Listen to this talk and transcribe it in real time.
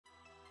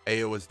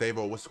Ayo, it's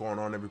Davo. What's going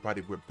on, everybody?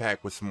 We're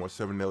back with some more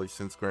 7 Nelly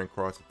since Grand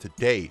Cross.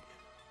 Today,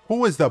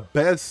 who is the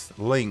best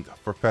link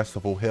for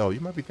Festival Hell? You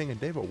might be thinking,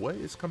 Davo, what?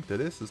 It's come to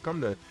this? It's come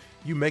to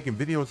you making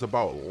videos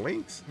about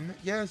links?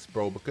 Yes,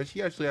 bro, because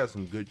she actually has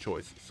some good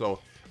choices. So,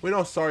 we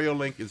know Sario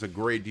Link is a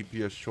great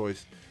DPS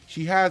choice.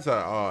 She has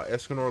a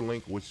Escanor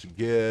link, which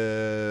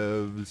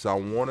gives, I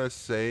want to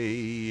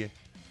say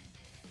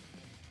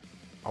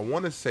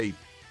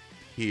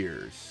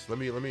Pierce. Let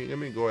me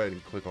go ahead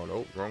and click on.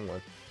 Oh, wrong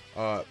one.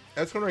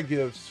 That's gonna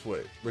give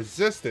what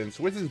resistance,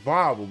 which is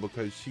viable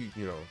because she,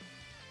 you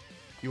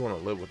want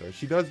to live with her.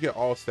 She does get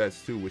all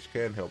stats too, which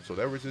can help. So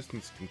that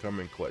resistance can come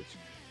in clutch.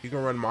 You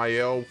can run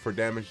Mael for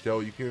damage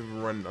dealt. You can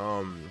even run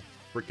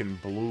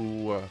freaking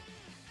blue.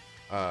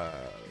 Not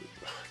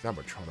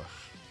Matrona.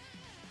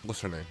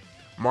 What's her name?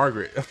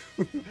 Margaret.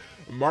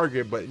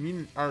 Margaret, but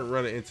you aren't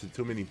running into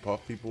too many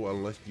buff people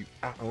unless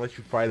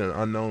you fight an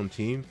unknown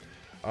team.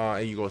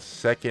 And you go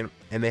second,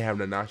 and they have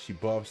Nanashi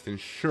buffs, then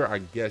sure, I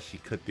guess she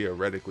could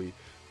theoretically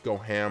go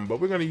ham, but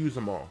we're going to use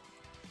them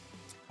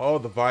all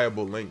the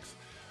viable links.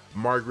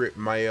 Margaret,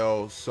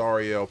 Mael,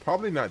 Sariel,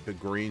 probably not the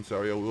green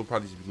Sariel, we'll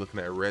probably just be looking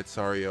at red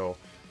Sariel,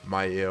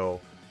 Mael,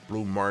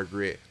 blue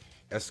Margaret,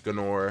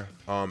 Escanor,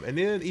 and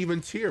then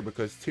even Tyr,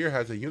 because Tyr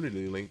has a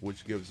Unity link,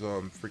 which gives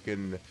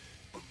freaking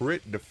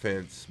crit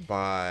defense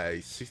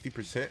by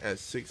 60% at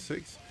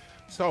 6/6.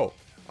 So,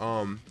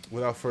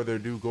 without further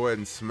ado, go ahead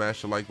and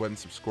smash the like button,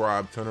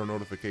 subscribe, turn on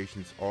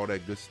notifications, all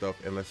that good stuff,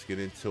 and let's get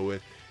into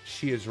it.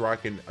 She is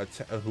rocking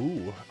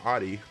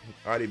Adi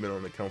been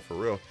on the account for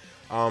real.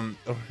 I'm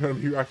gonna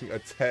be rocking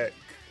attack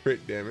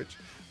crit damage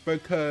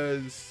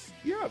because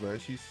yeah, man,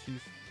 she's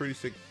pretty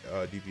sick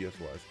DPS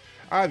wise.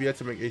 I have yet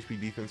to make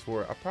HP defense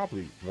for her. I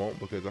probably won't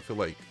because I feel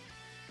like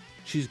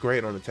she's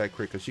great on attack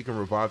crit because she can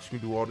revive, she can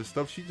do all this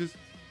stuff. She's just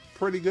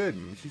pretty good,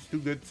 and she's too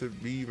good to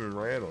be even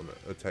ran on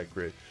attack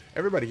crit.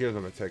 Everybody here is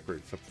on attack crit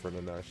except for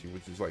Nanashi,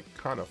 which is like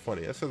kind of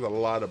funny. That says a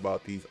lot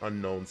about these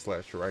unknown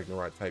 /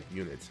 Ragnarok type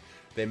units.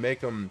 They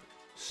make them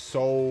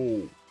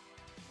so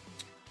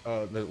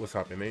what's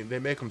happening? They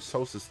make them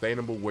so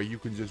sustainable where you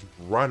can just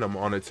run them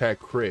on attack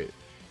crit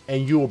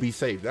and you will be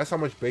safe. That's how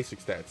much basic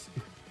stats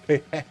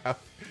they have.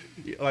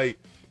 Like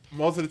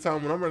most of the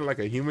time when I'm running like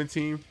a human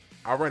team,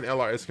 I run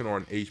LR Escanor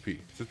on HP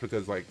just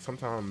because like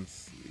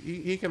sometimes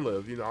he can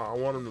live. I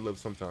want him to live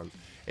sometimes,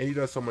 and he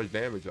does so much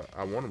damage.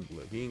 I want him to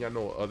live. He ain't got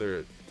no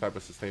other type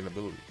of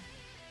sustainability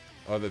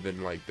other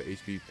than like the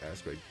HP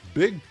aspect.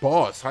 Big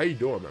boss, how you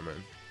doing, my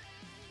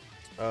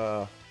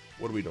man?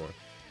 What are we doing?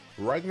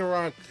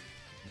 Ragnarok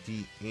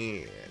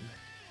DN.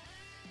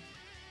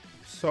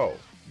 So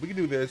we can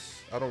do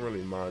this. I don't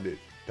really mind it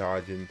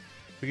dodging.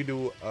 We can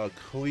do a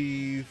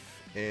cleave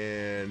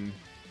and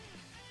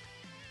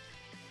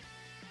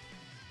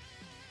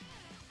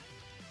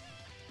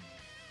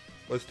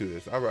let's do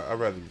this. I'd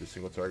rather do the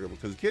single target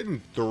because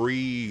getting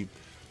 3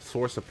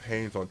 source of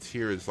pains on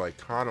Tyr is like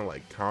kind of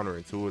like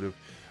counterintuitive.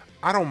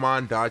 I don't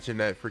mind dodging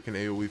that freaking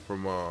AoE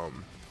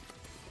from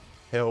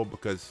HEL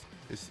because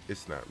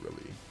it's not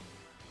really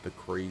the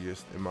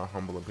craziest in my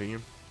humble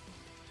opinion.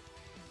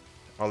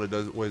 All it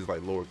does is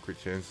like lower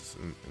crit chances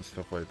and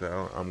stuff like that.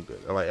 I'm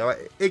good.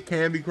 Like it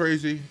can be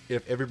crazy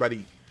if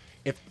everybody,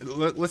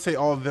 let's say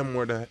all of them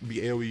were to be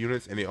AoE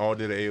units and they all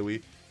did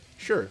AoE,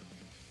 sure.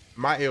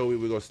 My AoE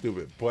would go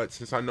stupid, but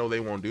since I know they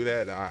won't do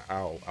that,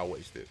 I'll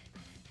waste it.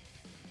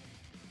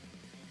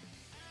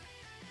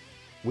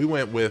 We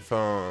went with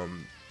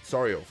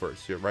Sario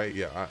first here, right?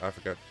 Yeah, I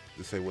forgot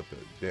to say what the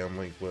damn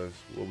link was,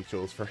 what we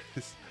chose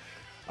first.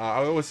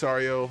 I'll go with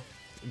Sario,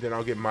 then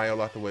I'll get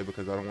Mael out the way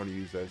because I don't want to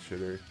use that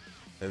shitter.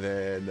 And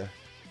then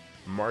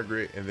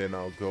Margaret, and then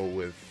I'll go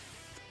with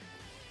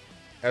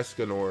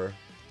Escanor,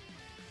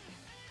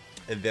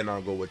 and then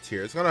I'll go with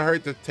Tyr. It's gonna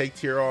hurt to take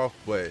Tyr off,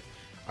 but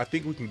I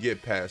think we can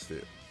get past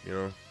it,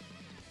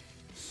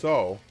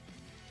 So,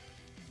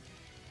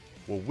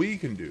 what we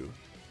can do,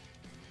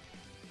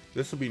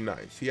 this will be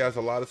nice. He has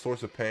a lot of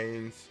source of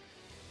pains.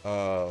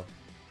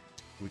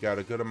 We got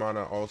a good amount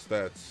of all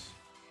stats.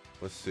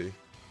 Let's see.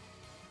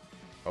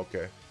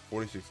 Okay,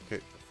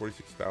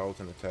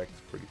 46,000 attack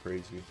is pretty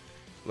crazy.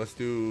 Let's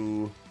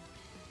do.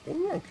 Well,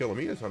 we won't kill him.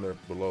 He is under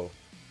below.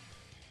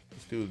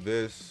 Let's do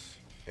this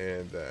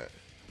and that.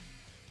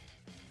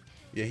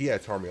 Yeah, he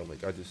had Tarmiel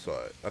Link. I just saw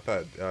it. I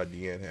thought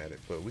Deanne had it,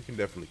 but we can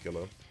definitely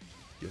kill him.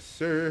 Yes,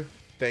 sir.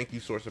 Thank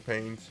you, Source of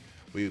Pains.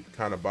 We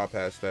kind of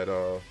bypassed that.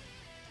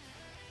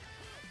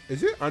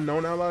 Is it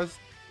unknown allies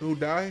who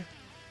die?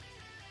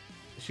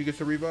 She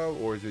gets a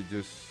revive, or is it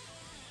just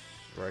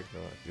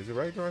Ragnarok? Is it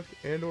Ragnarok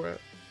and or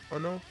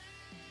unknown?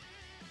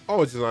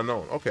 Oh, it's just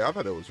unknown. Okay, I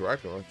thought it was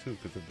Ragnarok too,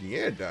 because if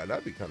Deanne died,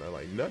 that'd be kind of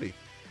like nutty.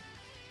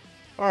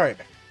 All right,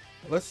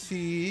 let's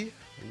see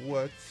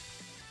what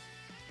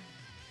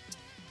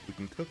we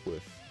can cook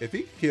with. If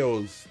he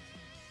kills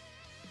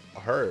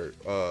her,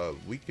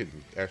 we can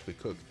actually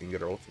cook and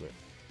get her ultimate.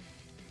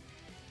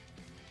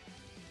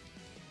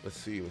 Let's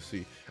see.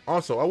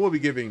 Also, I will be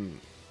giving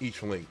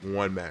each link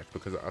 1 match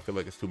because I feel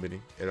like it's too many,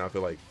 and I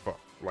feel like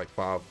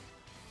 5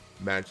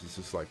 matches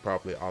is like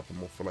probably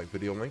optimal for like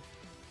video link.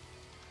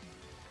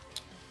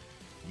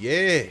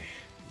 Yeah,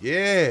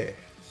 yeah.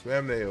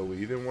 Spam the AoE.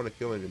 You didn't want to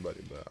kill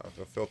anybody, but I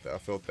felt that. I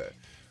felt that.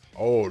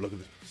 Oh, look at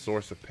the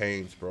source of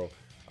pains, bro.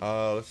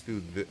 Let's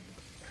do this.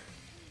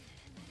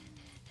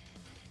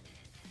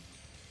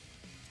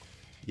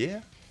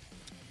 Yeah,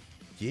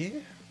 yeah.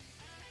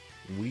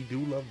 We do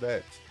love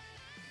that.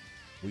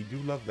 We do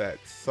love that.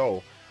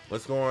 So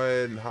let's go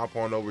ahead and hop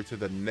on over to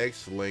the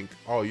next link.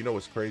 Oh, you know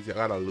what's crazy? I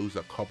gotta lose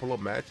a couple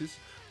of matches,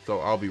 so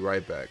I'll be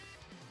right back.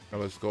 Now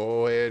let's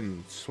go ahead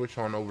and switch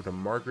on over to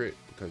Margaret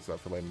because I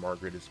feel like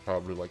Margaret is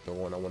probably like the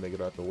one I want to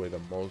get out the way the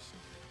most.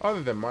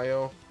 Other than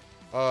Mayo,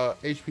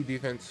 HP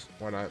defense.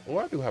 Why not?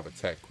 Well, I do have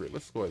attack crit.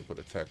 Let's go ahead and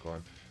put attack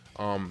on.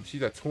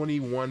 She's at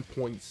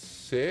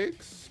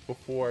 21.6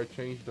 before I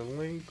change the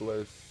link.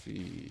 Let's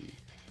see.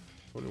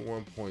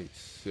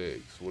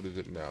 21.6. What is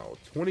it now?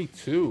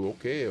 22.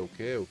 Okay.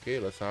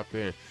 Let's hop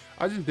in.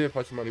 I just did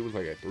fight somebody who was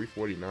like at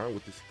 349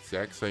 with this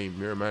exact same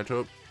mirror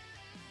matchup.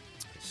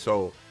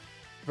 So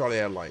probably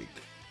had like,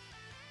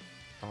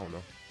 I don't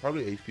know,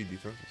 probably HP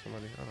defense or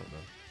somebody. I don't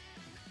know.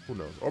 Who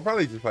knows? Or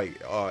probably just like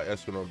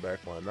Espen on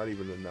backline, not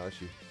even a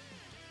Nashi.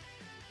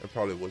 That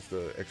probably was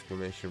the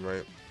explanation,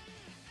 right?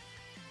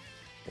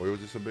 Or it was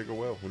just a bigger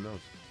well. Who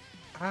knows?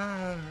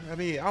 I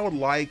mean, I would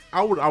like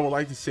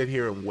to sit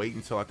here and wait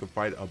until I can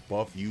fight a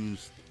buff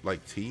used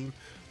like team,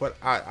 but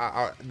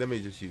I let me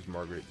just use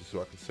Margaret just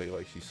so I can say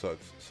like she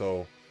sucks.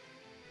 So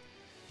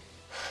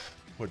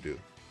what do?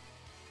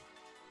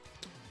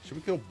 Should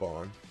we kill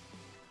Bond?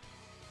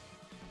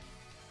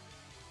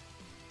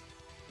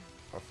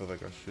 I feel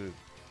like I should.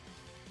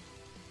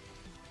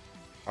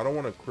 I don't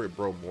want to crit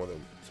bro more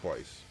than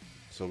twice,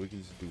 so we can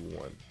just do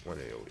one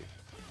AoE.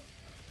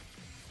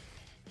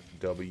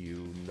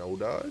 W, no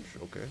dodge.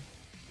 Okay,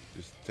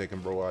 just taking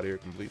bro out of here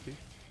completely.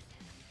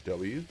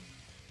 W.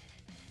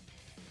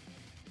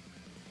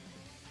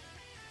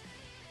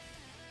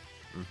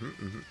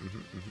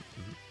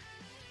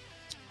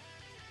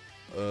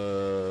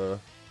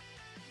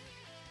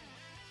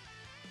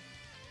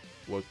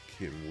 What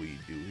can we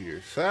do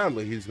here?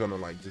 Sadly, he's gonna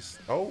like just.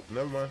 Oh,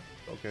 never mind.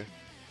 Okay.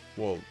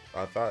 Well,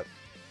 I thought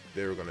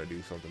they were gonna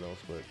do something else,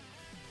 but.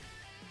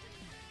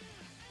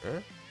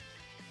 Eh?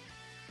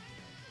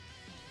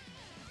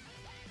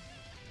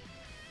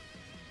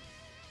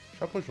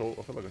 Should I push hold?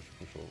 I feel like I should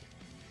push hold.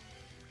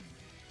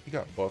 He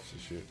got buffs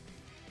and shit.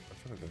 I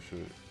feel like I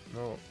should.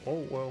 No.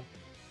 Oh, well.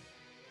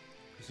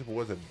 If it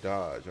was a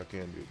dodge, I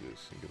can do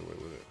this and get away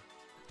with it.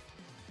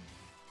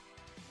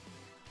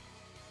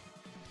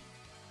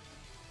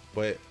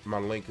 But my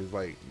link is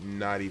like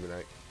not even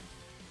like.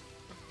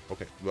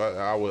 Okay,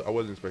 I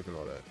wasn't expecting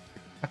all that.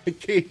 I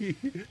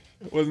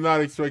was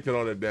not expecting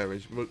all that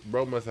damage.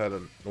 Bro must have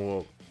had a,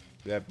 well,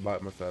 that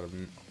bot must have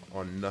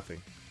on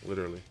nothing,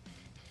 literally.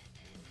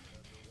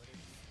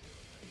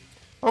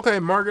 Okay,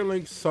 Margaret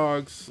Link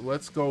sucks.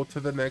 Let's go to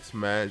the next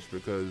match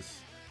because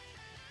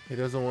he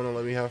doesn't want to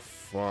let me have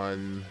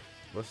fun.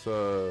 Let's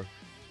just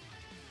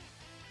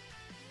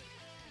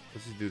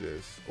do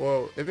this.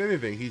 Well, if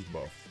anything, he's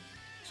buffed.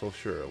 So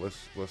sure,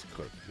 let's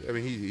cook. I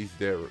mean, he's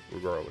there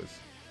regardless.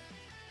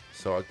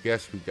 So I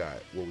guess we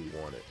got what we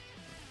wanted.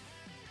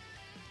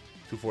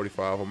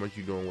 245. How much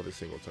you doing with a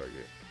single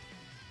target?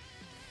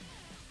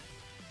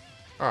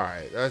 All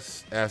right,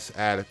 that's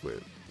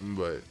adequate.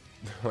 But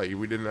like, if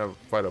we didn't have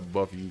fight a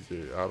buff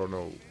user, I don't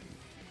know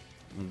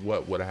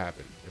what would have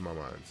happened in my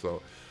mind.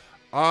 So,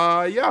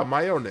 yeah,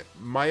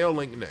 Mayo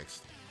Link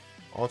next.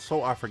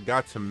 Also, I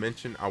forgot to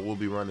mention I will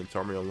be running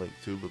Tarmio Link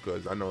too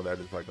because I know that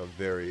is like a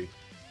very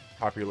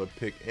popular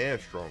pick and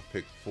strong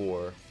pick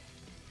for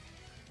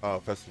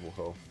Festival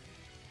Ho.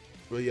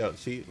 But yeah,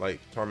 see, like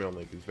Tarmio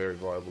Link is very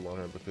viable on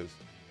her because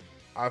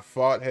I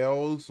fought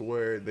Hells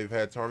where they've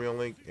had Tarmio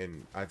Link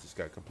and I just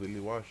got completely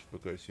washed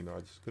because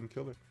I just couldn't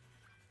kill her.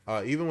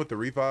 Even with the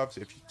revives,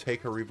 if you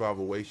take her revive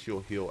away,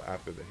 she'll heal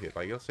after the hit.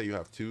 Like let's say you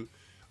have two,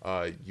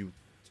 you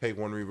take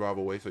one revive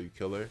away, so you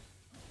kill her,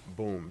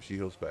 boom, she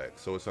heals back.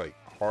 So it's like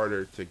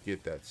harder to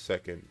get that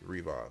second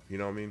revive. You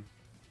know what I mean?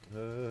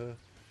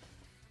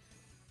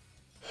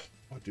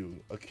 Oh,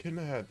 dude,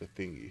 Akina had the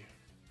thingy.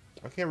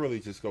 I can't really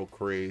just go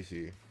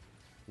crazy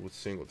with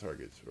single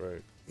targets,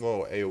 right?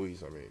 Well,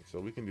 AoEs, I mean. So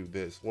we can do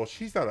this. Well,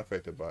 she's not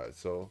affected by it,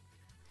 so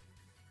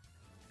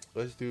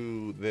let's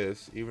do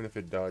this. Even if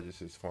it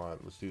dodges, it's fine.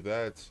 Let's do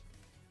that.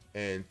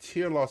 And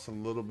Tier lost a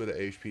little bit of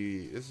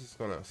HP. This is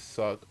gonna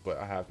suck, but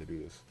I have to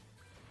do this.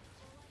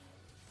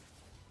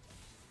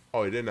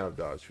 Oh, he didn't have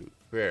dodge shoot.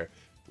 Fair.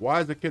 Why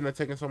is the kid not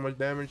taking so much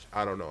damage?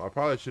 I don't know. I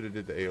probably should have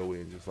did the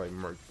AoE and just like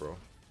murked, bro.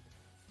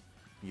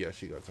 Yeah,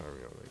 she got timing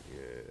on it.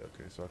 Yeah,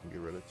 okay, so I can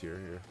get rid of Tier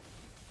here.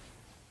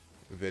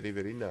 Very,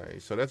 very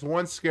nice. So that's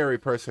one scary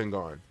person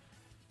gone.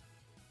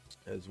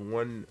 That's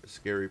one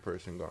scary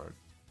person gone.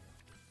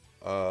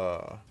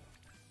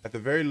 At the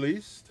very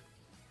least,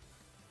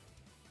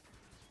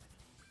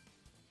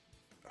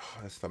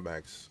 that's the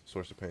max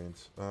source of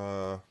pains.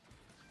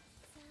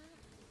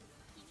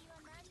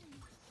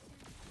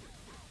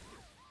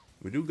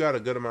 We do got a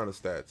good amount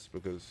of stats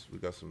because we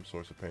got some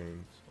source of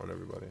pains on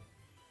everybody.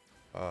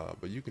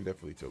 But you can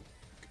definitely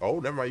Oh,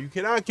 never mind. You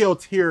cannot kill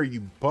Tyr,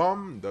 you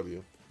bum.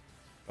 W.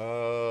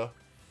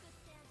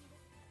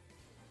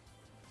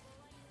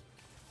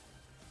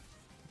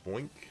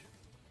 Boink.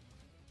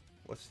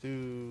 Let's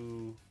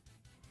do...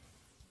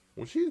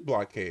 Well, she's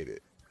blockaded.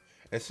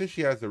 And since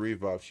she has the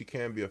revive, she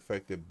can be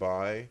affected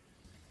by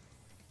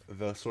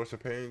the source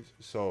of pains.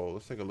 So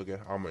let's take a look at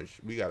how much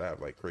we gotta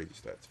have, like, crazy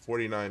stats.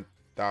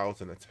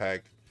 49,000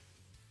 attack.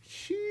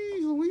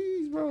 Jeez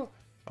Louise, bro.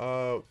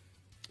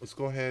 Let's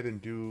go ahead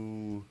and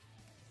do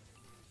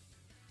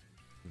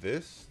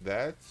this,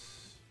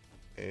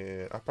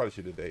 and I probably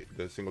should have done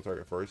the single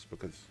target first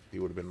because he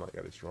would have been like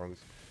at his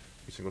strongest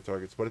for single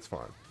targets, but it's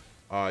fine.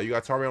 You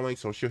got Tarmiel Link,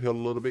 so she'll heal a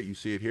little bit. You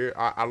see it here.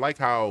 I like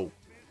how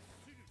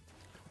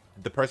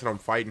the person I'm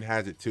fighting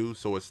has it too,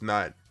 so it's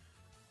not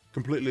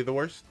completely the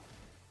worst.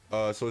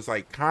 So it's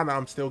like kind of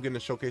I'm still getting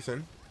a showcase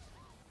in,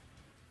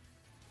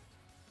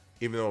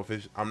 even though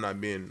if I'm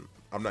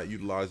not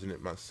utilizing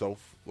it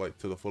myself like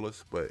to the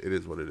fullest, but it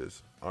is what it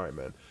is. All right,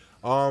 man.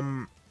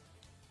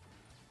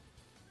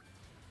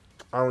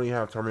 I don't even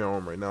have Tarmiel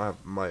on right now. I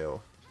have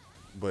Mayo,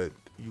 but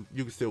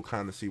you can still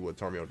kind of see what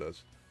Tarmiel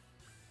does.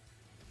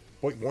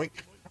 Boink boink!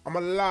 I'm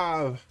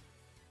alive.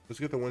 Let's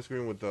get the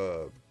windscreen with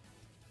the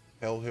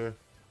HEL here.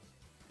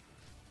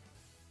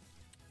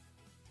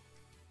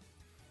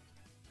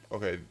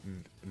 Okay,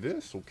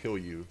 this will kill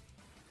you.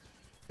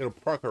 It'll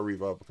proc her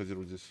revive because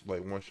it'll just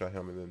like one shot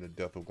him and then the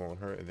death will go on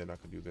her, and then I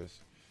can do this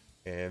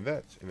and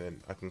that, and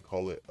then I can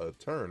call it a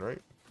turn,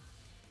 right?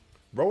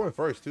 Bro went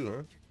first too,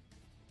 huh?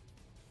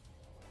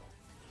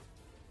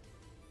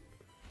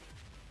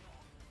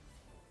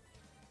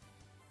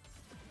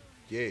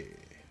 Yeah.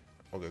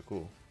 Okay,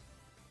 cool.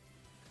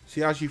 See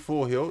how she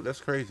full healed?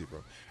 That's crazy,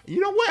 bro. You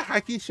know what,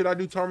 Hikey? Should I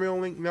do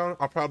Tarmiel Link now?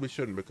 I probably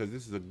shouldn't because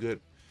this is a good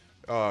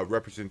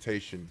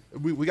representation.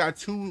 We got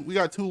two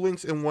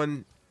links in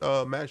one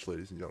match,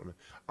 ladies and gentlemen.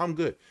 I'm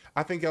good.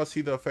 I think y'all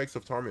see the effects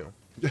of Tarmiel.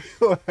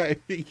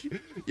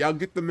 Y'all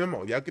get the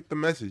memo. Y'all get the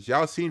message.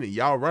 Y'all seen it.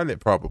 Y'all run it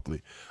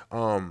probably.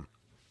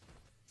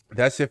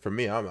 That's it for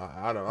me.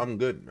 I'm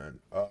good, man.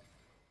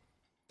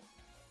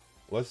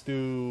 Let's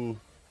do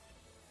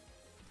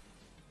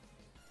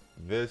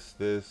this.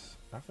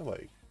 I feel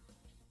like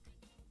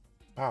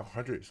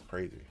 500 is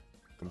crazy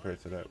compared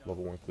to that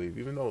level 1 cleave,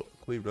 even though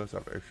cleave does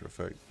have extra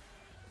effect.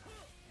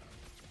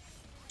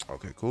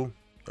 Okay, cool.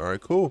 All right,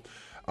 cool.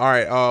 All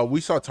right, we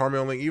saw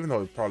Tarmiel Link, even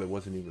though it probably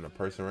wasn't even a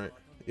person, right?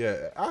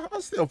 Yeah, I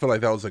still feel like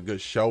that was a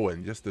good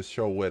showing, just to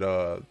show what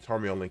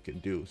Tarmiel Link can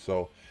do.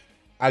 So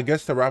I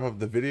guess to wrap up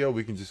the video,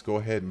 we can just go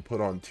ahead and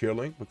put on Tyr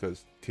Link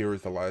because Tyr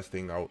is the last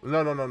thing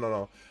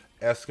No.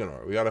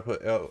 Escanor. We gotta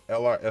put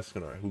LR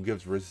Escanor, who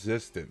gives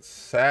resistance.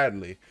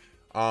 Sadly,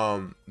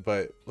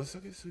 but let's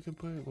look at so we can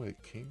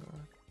put King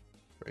on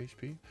for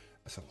HP.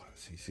 That's a lot of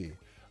CC.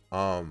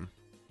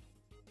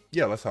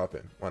 Yeah, let's hop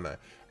in. Why not?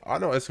 I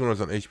know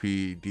Escanor's on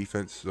HP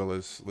defense, so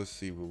let's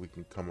see what we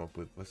can come up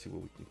with. Let's see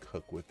what we can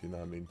cook with. You know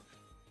what I mean?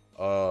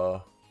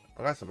 I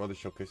got some other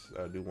showcases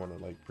I do want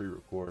to like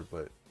pre-record,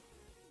 but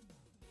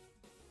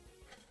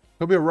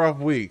it'll be a rough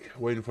week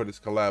waiting for this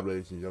collab,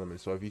 ladies and gentlemen.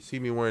 So if you see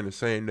me wearing the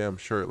same damn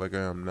shirt like I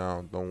am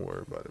now, don't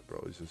worry about it,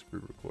 bro. It's just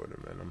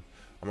pre-recorded, man.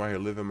 I'm out here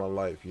living my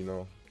life, you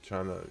know,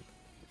 trying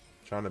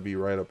to be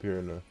right up here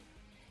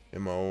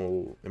in my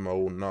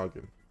old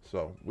noggin.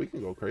 So we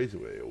can go crazy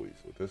with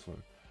AoEs with this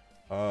one.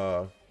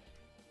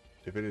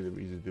 If anything,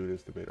 we just do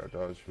this, debate our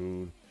dodge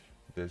food,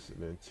 this,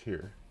 and then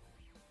Tyr.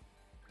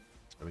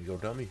 Let me go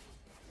dummy.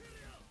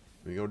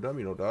 Let me go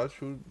dummy. No dodge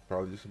food.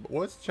 Probably just.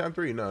 What's champ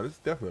 3? No, this is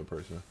definitely a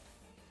person.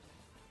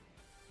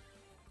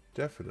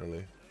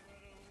 Definitely.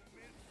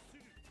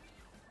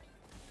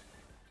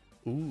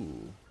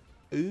 Ooh.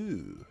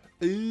 Ooh.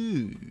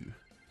 Ooh.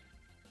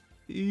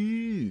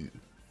 Ooh.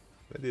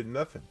 That did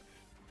nothing.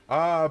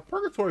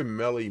 Purgatory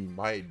Melee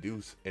might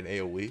do an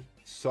AoE,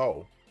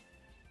 so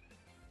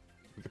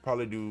we could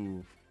probably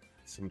do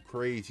some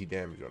crazy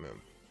damage on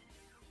him.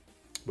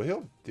 But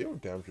he'll deal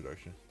with damage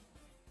reduction.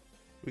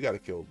 We gotta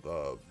kill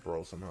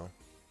bro somehow.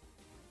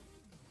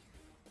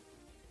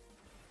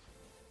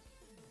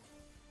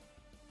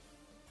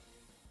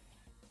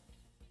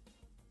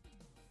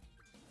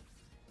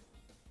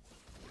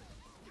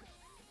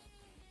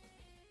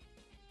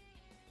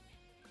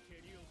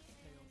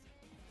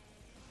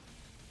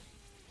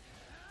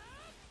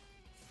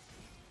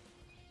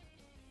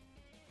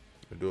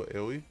 Do it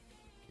AoE?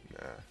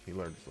 Nah, he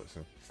learned his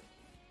lesson.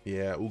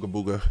 Yeah, Ooga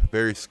Booga.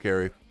 Very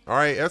scary.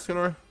 Alright,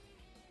 Escanor.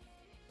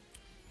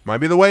 Might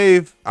be the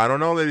wave. I don't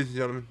know, ladies and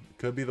gentlemen.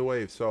 Could be the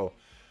wave. So,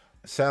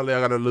 sadly,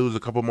 I gotta lose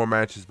a couple more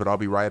matches, but I'll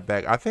be right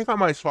back. I think I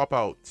might swap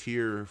out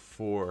Tyr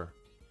for...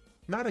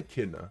 Not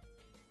Echidna.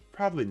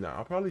 Probably not.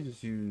 I'll probably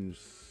just use...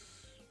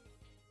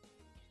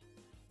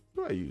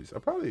 What do I use?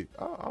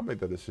 I'll make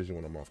that decision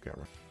when I'm off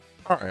camera.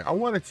 Alright, I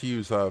wanted to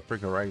use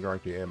freaking Ragnar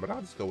at the end, but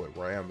I'll just go with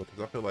Ram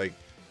because I feel like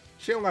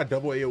she don't got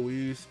double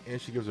AoEs,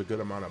 and she gives a good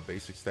amount of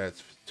basic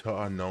stats to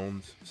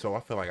unknowns. So I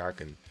feel like I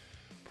can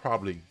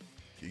probably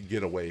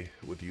get away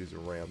with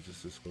using Ram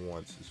just this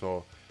once.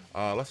 So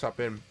let's hop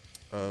in.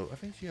 I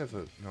think she has a...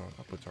 No,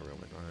 I'll put Tarmiel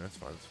Link on her. That's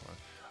fine, that's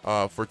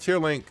For tier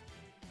link,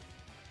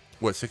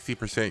 what,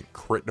 60%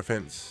 crit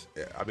defense?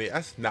 I mean,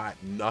 that's not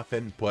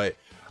nothing, but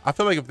I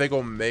feel like if they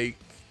gonna make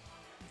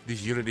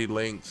these unity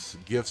links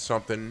give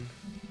something,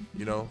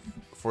 you know,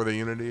 for the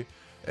unity,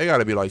 it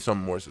gotta be like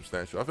something more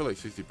substantial. I feel like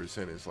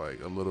 60% is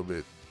like a little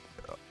bit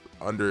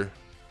under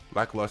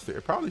lackluster.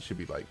 It probably should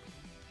be like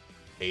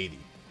 80,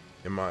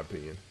 in my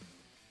opinion.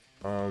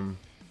 But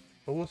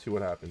we'll see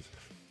what happens.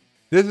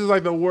 This is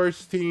like the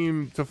worst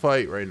team to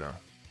fight right now.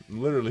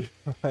 Literally,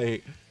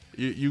 like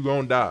you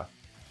gonna die.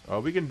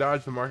 We can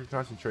dodge the market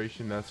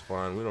concentration. That's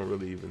fine. We don't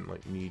really even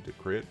like need to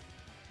crit,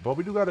 but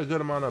we do got a good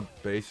amount of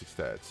basic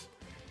stats.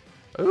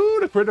 Ooh,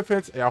 the crit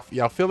defense.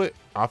 Y'all feel it?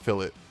 I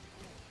feel it.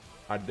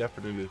 I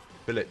definitely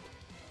feel it.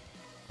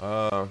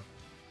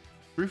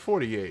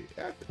 348.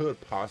 That could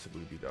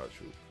possibly be dodge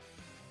root.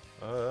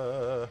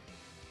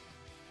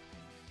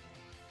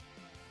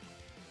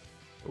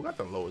 We got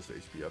the lowest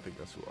HP. I think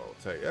that's who I'll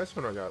attack. That's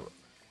when I got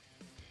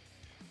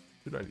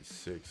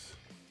 296.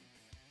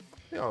 I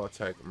think I'll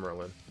attack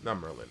Merlin. Not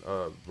Merlin.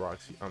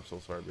 Roxy. I'm so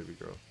sorry, baby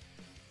girl.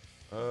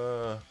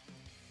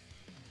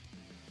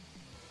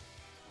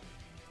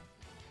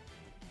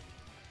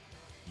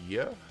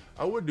 Yeah,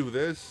 I would do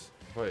this,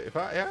 but if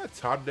I had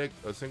top deck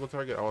a single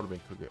target, I would have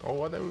been cooking.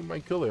 Oh, I think we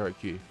might kill her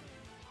key.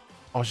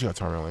 Oh, she got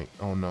Torment Link.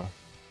 Oh no.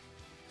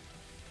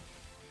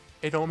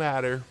 It don't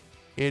matter.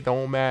 It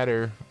don't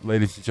matter,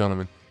 ladies and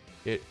gentlemen.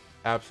 It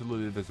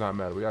absolutely does not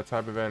matter. We got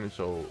type advantage,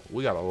 so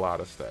we got a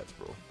lot of stats,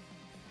 bro.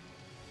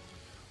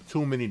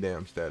 Too many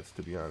damn stats,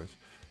 to be honest.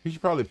 He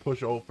should probably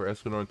push ult for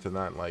Escanor to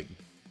not like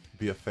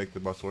be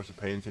affected by Source of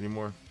Pains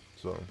anymore.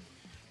 So,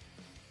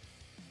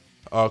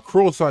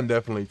 Cruel Sun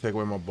definitely take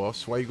away my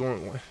buffs. Why you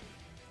going?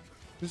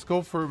 Just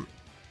go for.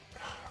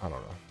 I don't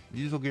know.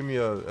 You just will give me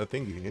a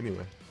thingy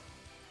anyway.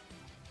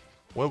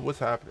 What's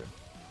happening?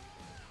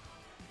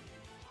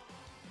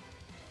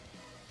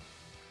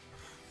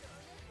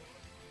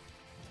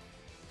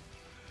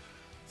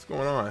 What's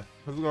going on?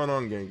 What's going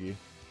on, Genki?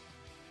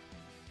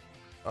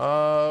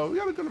 We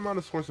got a good amount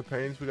of Source of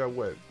Pains. We got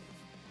what,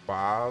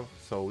 5?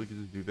 So we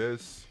can just do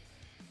this.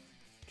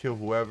 Kill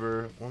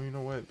whoever. Well, you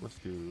know what? Let's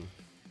do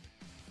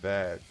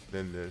that,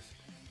 then this.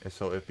 And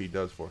so if he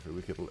does forfeit,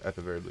 we could at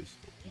the very least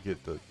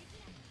get the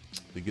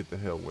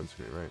HEL win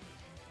screen, right?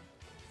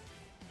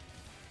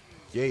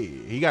 Yay!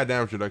 He got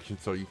damage reduction,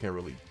 so you can't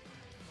really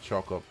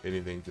chalk up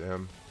anything to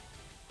him.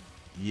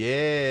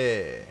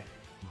 Yeah.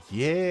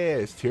 Yeah,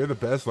 is Tyr the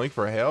best link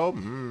for HEL?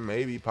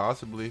 Maybe,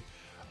 possibly.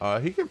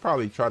 He can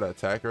probably try to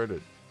attack her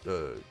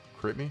to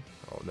crit me.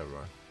 Oh, never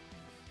mind.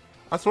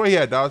 I swear he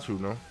had dodge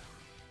food, no?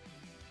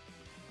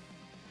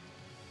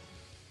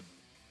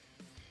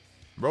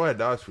 Bro had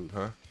dodge food,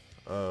 huh?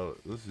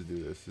 Let's just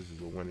do this. This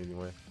is a win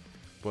anyway.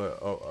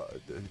 But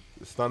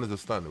the stun is a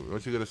stun.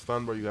 Once you get a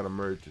stun, bro, you gotta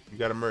merge. You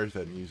gotta merge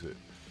that and use it.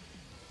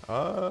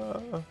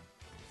 I'm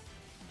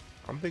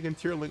thinking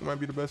Tyr link might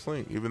be the best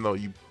link, even though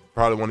you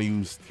probably want to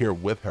use Tyr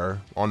with her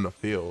on the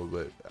field.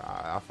 But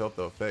I felt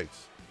the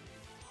effects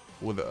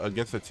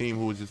against a team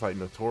who was just like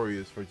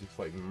notorious for just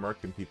like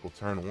murking people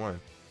turn one.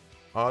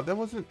 That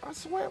wasn't. I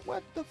swear,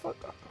 what the fuck?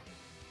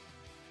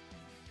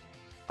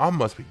 I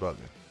must be bugging.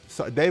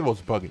 So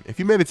Davo's bugging. If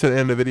you made it to the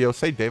end of the video,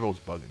 say Davo's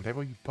bugging.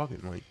 Davo, you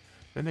bugging? Like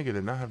that nigga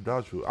did not have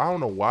dodge food. I don't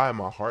know why in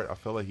my heart I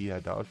feel like he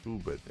had dodge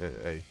food, but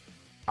hey,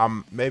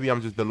 maybe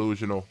I'm just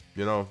delusional.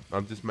 You know,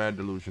 I'm just mad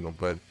delusional.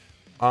 But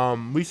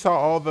we saw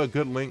all the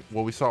good link.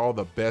 Well, we saw all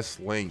the best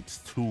links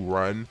to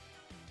run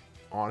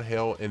on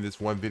HEL in this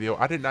one video.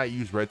 I did not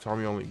use Red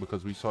Tommy only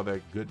because we saw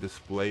that good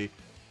display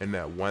in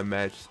that one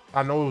match.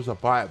 I know it was a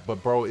bot,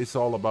 but bro, it's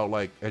all about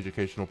like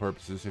educational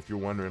purposes. If you're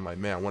wondering like,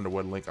 man, I wonder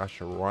what link I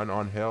should run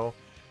on HEL,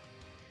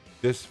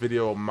 this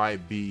video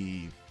might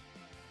be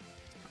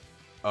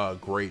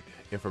great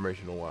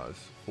informational wise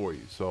for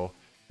you. So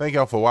thank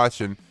y'all for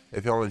watching.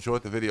 If y'all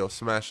enjoyed the video,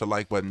 smash the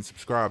like button,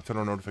 subscribe, turn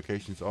on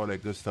notifications, all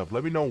that good stuff.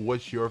 Let me know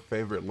what's your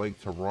favorite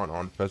link to run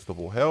on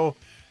Festival HEL,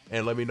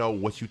 and let me know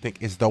what you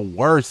think is the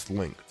worst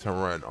link to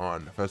run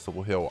on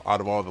Festival HEL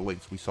out of all the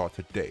links we saw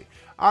today.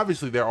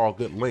 Obviously, they're all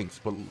good links,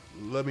 but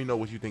let me know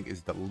what you think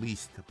is the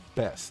least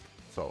best.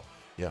 So,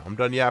 yeah, I'm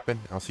done yapping.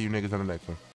 I'll see you niggas on the next one.